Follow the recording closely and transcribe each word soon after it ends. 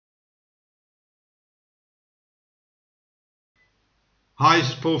Hi, this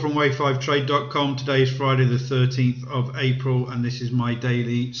is Paul from Wave5trade.com. Today is Friday the 13th of April and this is my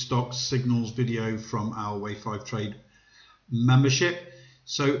daily stock signals video from our Wave5trade membership.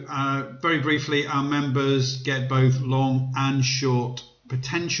 So very briefly, our members get both long and short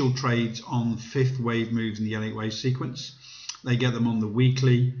potential trades on fifth wave moves in the Elliott wave sequence. They get them on the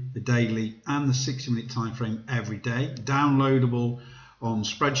weekly, the daily and the 60-minute time frame every day, downloadable on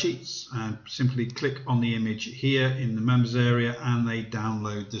spreadsheets, and simply click on the image here in the members area and they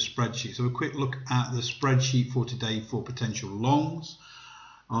download the spreadsheet. So a quick look at the spreadsheet for today for potential longs.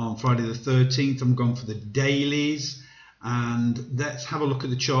 On Friday the 13th, I'm going for the dailies, and let's have a look at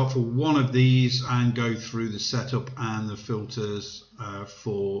the chart for one of these and go through the setup and the filters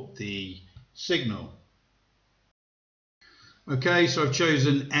for the signal. Okay, so I've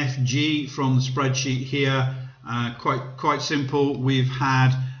chosen FG from the spreadsheet here. Quite simple. We've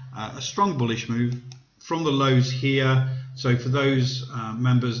had a strong bullish move from the lows here. So for those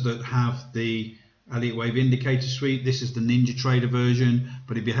members that have the Elliott Wave indicator suite, this is the Ninja Trader version,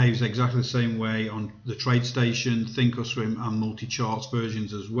 but it behaves exactly the same way on the TradeStation, Thinkorswim and multi-charts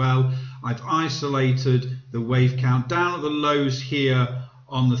versions as well. I've isolated the wave count down at the lows here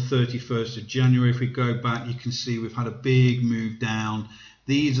on the 31st of January. If we go back, you can see we've had a big move down.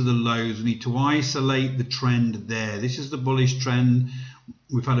 These are the lows. We need to isolate the trend there. This is the bullish trend.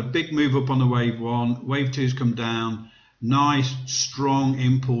 We've had a big move up on the wave one. Wave two's come down. Nice, strong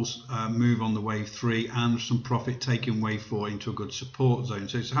impulse move on the wave three and some profit taking wave four into a good support zone.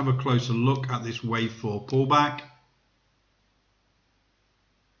 So let's have a closer look at this wave four pullback.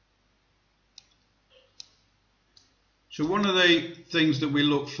 So one of the things that we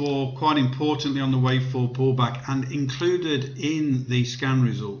look for quite importantly on the wave 4 pullback and included in the scan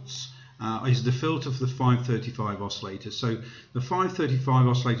results is the filter for the 535 oscillator. So the 535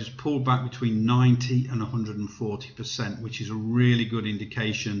 oscillators pulled back between 90 and 140%, which is a really good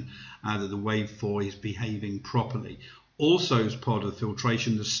indication that the wave 4 is behaving properly. Also, as part of the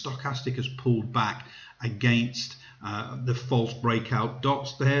filtration, the stochastic has pulled back against the false breakout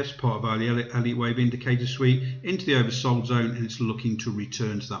dots there as part of our Elliott Wave indicator suite into the oversold zone, and it's looking to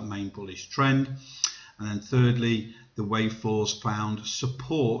return to that main bullish trend. And then thirdly, the wave 4's found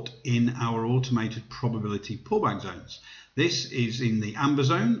support in our automated probability pullback zones. This is in the amber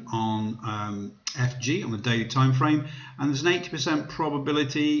zone on FG on the daily time frame, and there's an 80%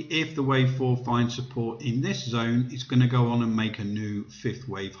 probability if the wave 4 finds support in this zone, it's going to go on and make a new fifth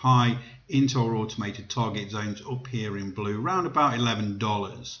wave high into our automated target zones up here in blue, around about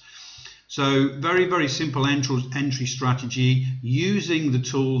 $11. So very simple entry strategy using the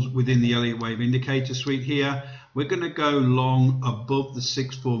tools within the Elliott Wave indicator suite here. We're going to go long above the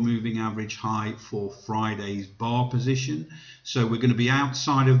 6-4 moving average high for Friday's bar position. So we're going to be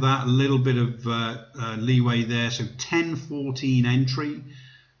outside of that, a little bit of leeway there. So 10.14 entry,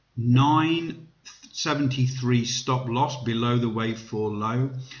 9.73 stop loss below the wave 4 low,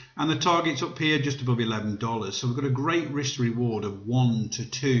 and the target's up here just above $11. So we've got a great risk reward of 1 to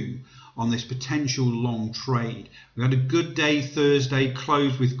 2 on this potential long trade. We had a good day Thursday,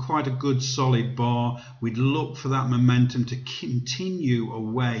 closed with quite a good solid bar. We'd look for that momentum to continue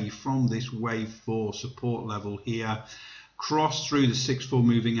away from this wave 4 support level here, cross through the 6-4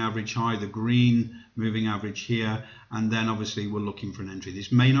 moving average high, the green moving average here, and then obviously we're looking for an entry.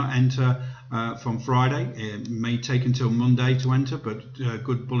 This may not enter from Friday. It may take until Monday to enter, but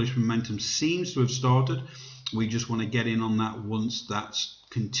good bullish momentum seems to have started. We just want to get in on that once that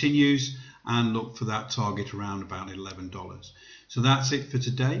continues and look for that target around about $11. So that's it for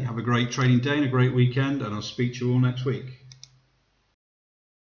today. Have a great trading day and a great weekend, and I'll speak to you all next week.